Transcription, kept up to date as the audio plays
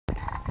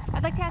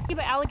I'd like to ask you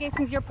about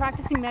allegations you're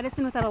practicing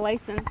medicine without a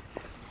license.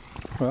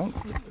 Well,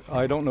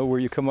 I don't know where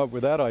you come up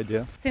with that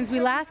idea. Since we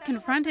last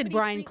confronted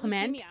Brian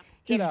Clement,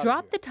 he's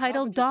dropped the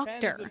title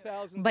doctor,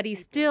 but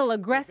he's still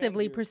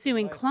aggressively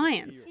pursuing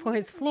clients for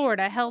his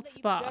Florida health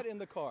spa.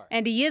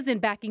 And he isn't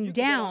backing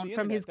down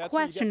from his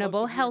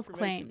questionable health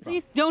claims.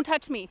 Please don't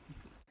touch me.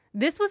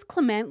 This was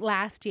Clement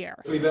last year.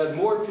 We've had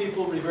more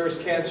people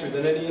reverse cancer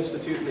than any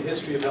institute in the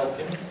history of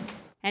healthcare.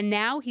 And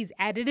now he's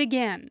at it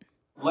again.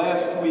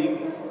 Last week,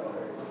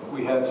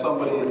 we had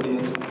somebody at the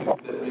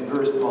institute that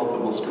reversed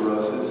multiple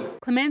sclerosis.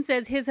 Clement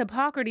says his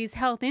Hippocrates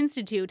Health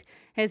Institute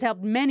has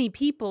helped many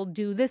people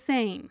do the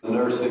same. The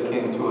nurse that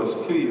came to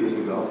us 2 years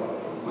ago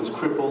was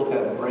crippled,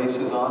 had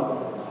braces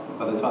on.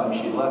 By the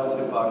time she left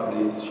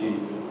Hippocrates, she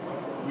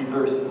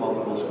reversed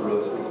multiple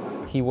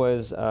sclerosis. He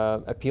was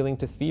appealing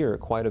to fear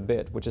quite a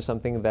bit, which is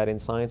something that in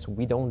science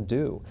we don't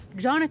do.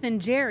 Jonathan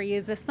Jerry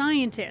is a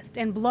scientist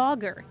and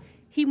blogger.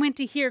 He went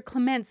to hear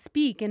Clement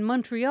speak in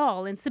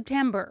Montreal in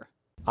September.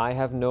 I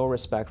have no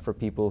respect for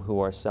people who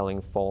are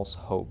selling false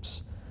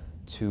hopes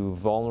to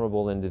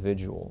vulnerable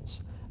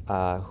individuals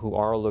who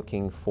are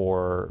looking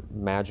for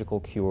magical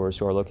cures,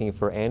 who are looking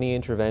for any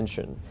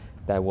intervention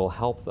that will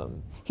help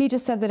them. He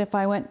just said that if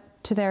I went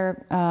to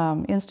their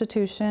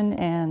institution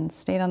and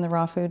stayed on the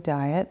raw food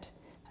diet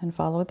and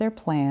followed their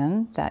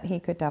plan, that he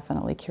could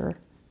definitely cure,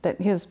 that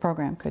his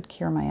program could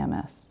cure my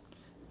MS.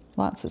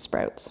 Lots of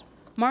sprouts.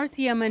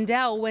 Marcia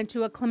Mundell went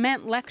to a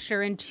Clement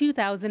lecture in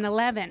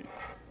 2011.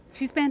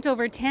 She spent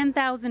over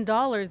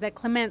 $10,000 at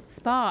Clement's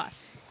spa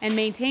and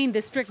maintained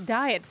the strict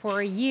diet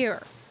for a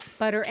year,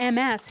 but her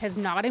MS has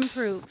not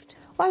improved.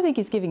 Well, I think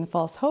he's giving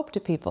false hope to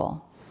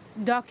people.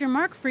 Dr.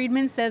 Mark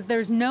Friedman says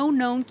there's no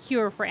known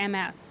cure for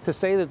MS. To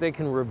say that they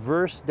can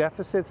reverse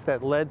deficits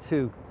that led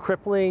to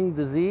crippling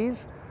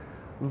disease,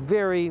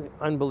 very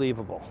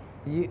unbelievable.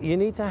 You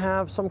need to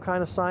have some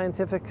kind of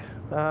scientific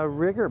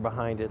rigor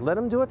behind it. Let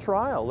him do a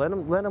trial.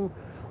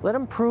 Let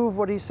him prove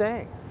what he's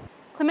saying.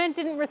 Clement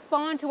didn't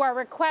respond to our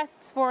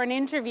requests for an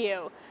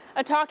interview.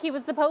 A talk he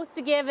was supposed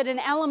to give at an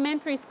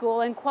elementary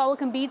school in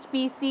Qualicum Beach,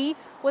 BC,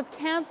 was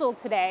canceled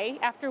today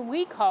after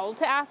we called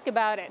to ask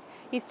about it.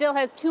 He still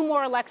has 2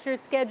 more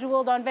lectures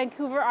scheduled on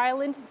Vancouver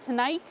Island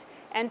tonight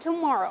and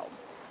tomorrow.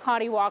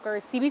 Connie Walker,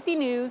 CBC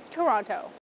News, Toronto.